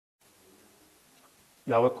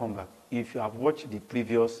You are welcome back. If you have watched the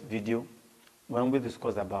previous video, when we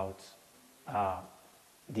discussed about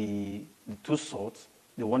the two salts,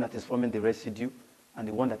 the one that is forming the residue and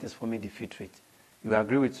the one that is forming the filtrate, you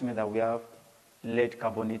agree with me that we have lead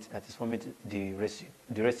carbonate that is forming the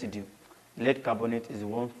residue. Lead carbonate is the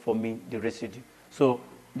one forming the residue. So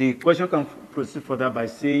the question can proceed further by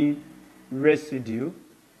saying residue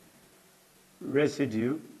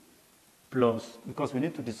plus, because we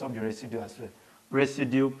need to dissolve the residue as well,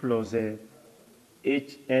 residue plus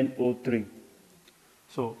HNO3.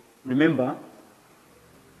 So remember,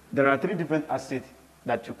 there are 3 different acids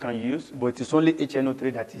that you can use, but it's only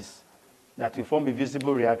HNO3 that will form a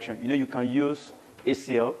visible reaction. You know, you can use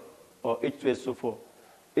HCl or H2SO4.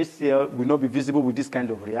 HCl will not be visible with this kind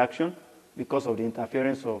of reaction because of the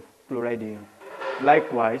interference of chloride ion.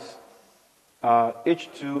 Likewise,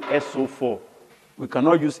 H2SO4, we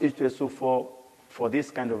cannot use H2SO4 for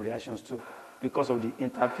this kind of reactions too because of the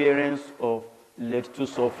interference of lead-2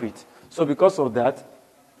 sulfate. So because of that,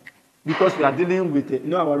 because we are dealing with,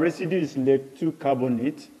 our residue is lead-2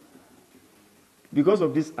 carbonate, because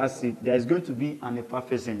of this acid, there is going to be an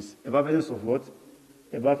effervescence. Effervescence of what?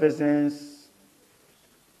 Effervescence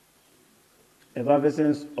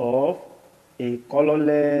of a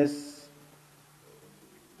colorless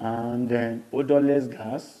and then odorless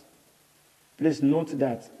gas. Please note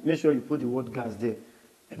that. Make sure you put the word gas there.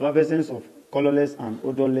 Effervescence of colorless and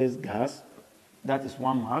odorless gas. That is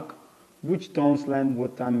 1 mark. Which turns lime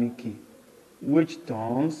water milky. Which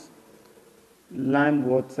turns lime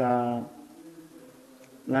water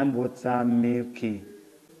milky.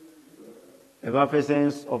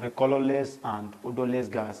 Effervescence of a colorless and odorless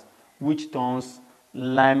gas, which turns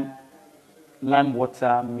lime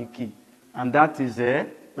water milky. And that is the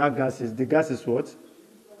gas is what?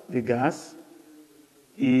 The gas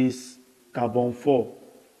is carbon 4.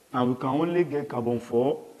 And we can only get carbon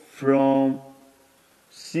 4 from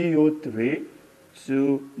CO3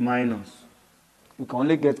 to minus. We can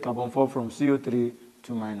only get carbon 4 from CO3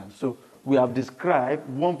 to minus. So we have described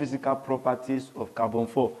 1 physical properties of carbon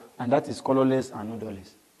 4, and that is colorless and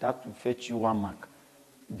odorless. That will fetch you 1 mark.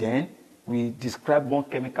 Then we describe 1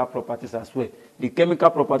 chemical properties as well. The chemical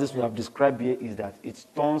properties we have described here is that it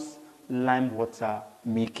turns lime water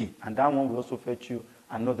milky, and that one will also fetch you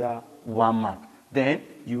another 1 mark. Then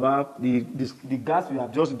you have the gas we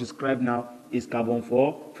have just described now is carbon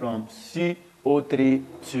 4 from CO3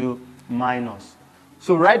 to minus.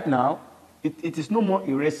 So right now, it is no more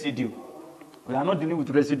a residue. We are not dealing with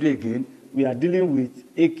residue again. We are dealing with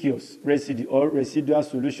aqueous residue or residual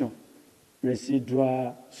solution.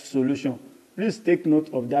 Residual solution. Please take note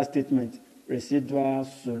of that statement, residual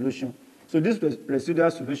solution. So this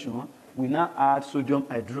residual solution, we now add sodium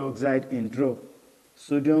hydroxide in drop.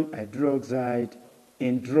 Sodium hydroxide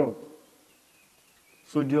in drop.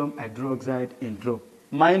 Sodium hydroxide in drop.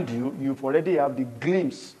 Mind you, you've already have the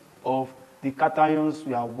glimpse of the cations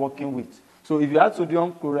we are working with. So if you add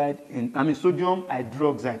sodium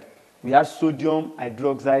hydroxide, we have sodium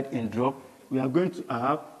hydroxide in drop, we are going to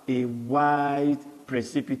have a white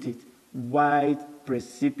precipitate. White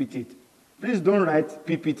precipitate. Please don't write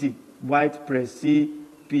PPT, white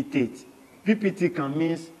precipitate. PPT can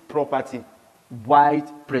mean property,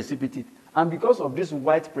 white precipitate. And because of this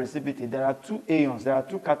white precipitate, there are 2 ions, there are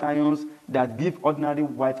 2 cations that give ordinary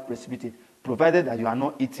white precipitate, provided that you are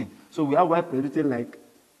not eating. So we have white precipitate like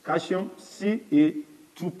calcium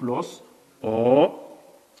Ca2+, or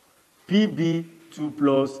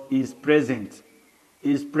Pb2+ is present.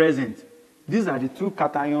 These are the 2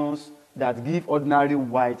 cations that give ordinary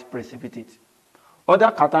white precipitate.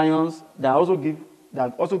 Other cations that also give a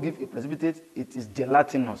precipitate, it is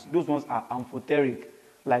gelatinous. Those ones are amphoteric.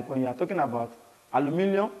 Like when you are talking about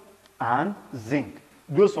aluminum and zinc,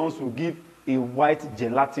 those ones will give a white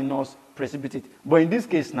gelatinous precipitate. But in this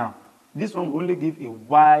case now, this one will only give a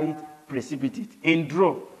white precipitate in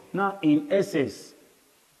drop. Now in essence,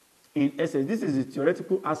 this is the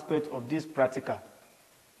theoretical aspect of this practical.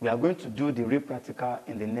 We are going to do the real practical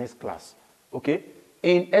in the next class. Okay?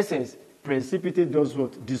 In essence, precipitate does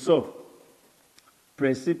what? Dissolve.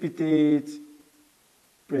 Precipitate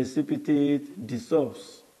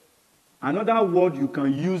dissolves. Another word you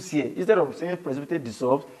can use here, instead of saying precipitate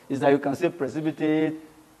dissolves, is that you can say precipitate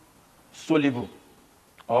soluble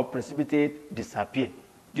or precipitate disappear.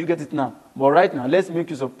 Do you get it now? But right now, let's make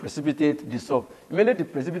use of precipitate dissolve. Immediately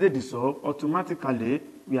the precipitate dissolve, automatically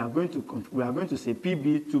we are going to say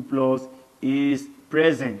Pb2+ is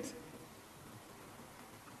present.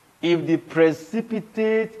 If the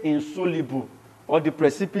precipitate insoluble or the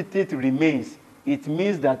precipitate remains, it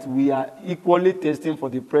means that we are equally testing for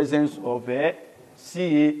the presence of a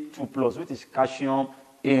Ca2+, which is calcium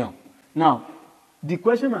ion. Now, the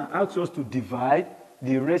question asks us to divide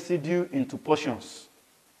the residue into portions.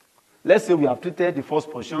 Let's say we have treated the first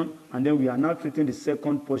portion, and then we are now treating the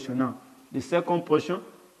second portion now. The second portion,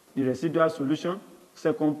 the residual solution,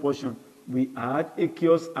 second portion, we add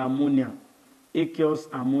aqueous ammonia. Aqueous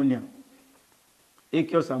ammonia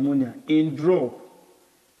in drop.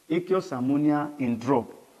 Aqueous ammonia in drop.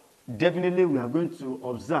 Definitely we are going to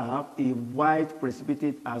observe a white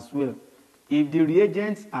precipitate as well. If the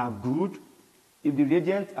reagents are good,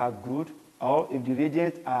 or if the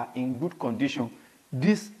reagents are in good condition,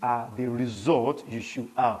 these are the results you should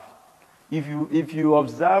have. If you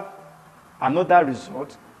observe another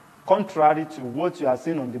result contrary to what you are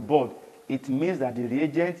seeing on the board, it means that the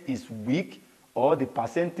reagent is weak or the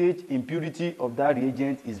percentage impurity of that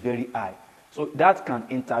reagent is very high. So that can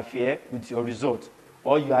interfere with your result,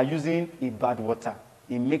 or you are using a bad water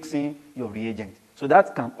in mixing your reagent. So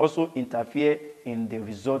that can also interfere in the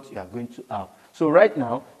result you are going to have. So right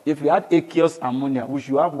now, if we add aqueous ammonia, we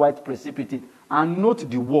should have white precipitate. And note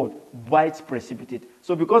the word white precipitate.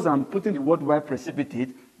 So because I'm putting the word white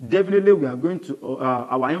precipitate, definitely we are going to,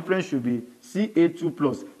 our inference should be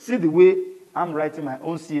Ca2+. See the way I'm writing my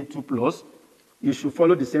own Ca2+, you should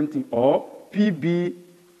follow the same thing. Or Pb2+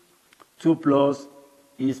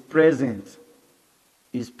 is present.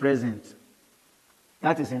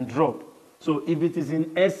 That is in drop. So if it is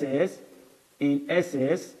in SS,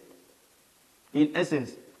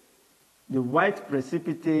 the white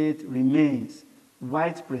precipitate remains.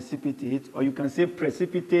 White precipitate, or you can say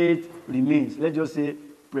precipitate remains. Let's just say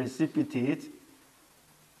precipitate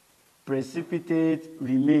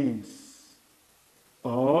remains,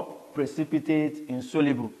 or precipitate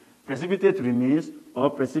insoluble. Precipitate remains or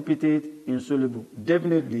precipitate insoluble.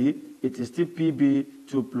 Definitely, it is still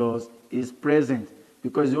Pb2+ is present,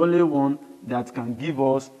 because the only one that can give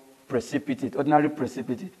us precipitate, ordinary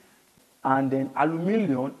precipitate. And then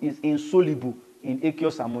aluminum is insoluble in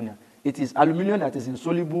aqueous ammonia. It is aluminum that is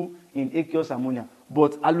insoluble in aqueous ammonia,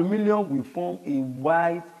 but aluminum will form a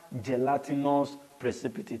white gelatinous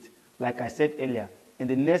precipitate. Like I said earlier, in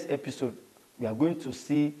the next episode, we are going to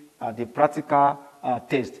see the practical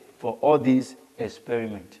test for all these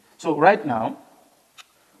experiments. So right now,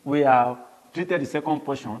 we have treated the second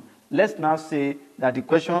portion. Let's now say that the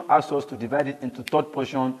question asks us to divide it into third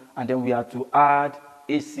portion, and then we have to add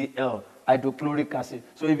HCl, hydrochloric acid.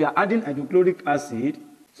 So if you are adding hydrochloric acid,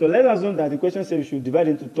 so let's assume that the question says we should divide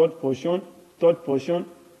into third portion,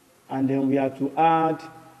 and then we have to add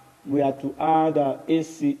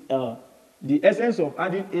HCl. The essence of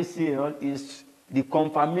adding HCl is the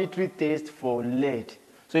confirmatory test for lead.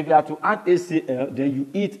 So if you have to add HCl, then you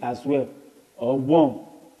eat as well, or warm.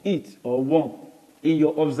 Eat or warm. In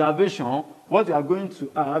your observation, what you are going to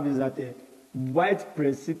have is that a white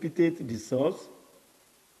precipitate dissolves.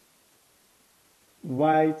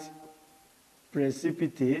 White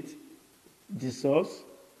precipitate dissolves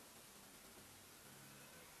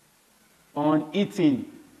on eating.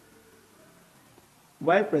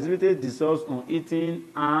 White precipitate dissolves on eating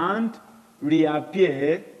and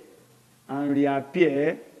reappear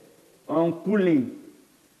on cooling.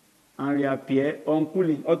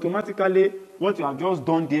 Automatically, what you have just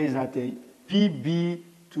done there is that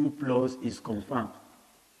Pb2+ is confirmed.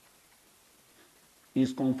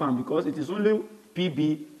 Is confirmed because it is only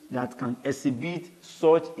Pb that can exhibit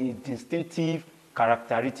such a distinctive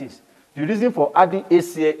characteristics. The reason for adding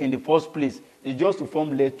HCl in the first place is just to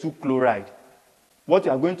form lead-2 chloride. What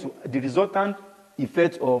you are going to, the resultant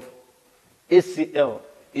effect of HCl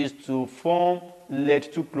is to form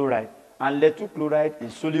lead-2 chloride. And lead-2 chloride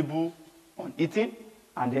is soluble on eating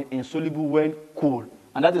and then insoluble when cool.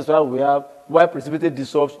 And that is why we have white precipitate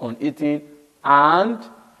dissolves on eating, and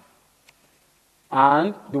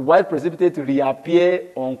the white precipitate reappear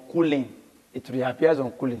on cooling. It reappears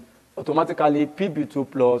on cooling. Automatically,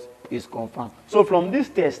 Pb2+ is confirmed. So from this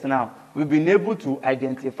test now, we've been able to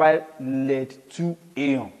identify lead-2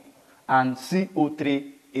 ion and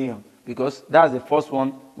CO3 ion, because that's the first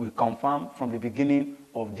one we confirmed from the beginning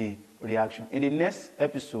of the reaction. In the next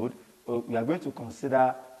episode, we are going to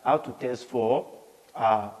consider how to test for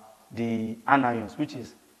the anions, which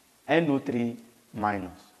is NO3-.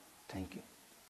 Thank you.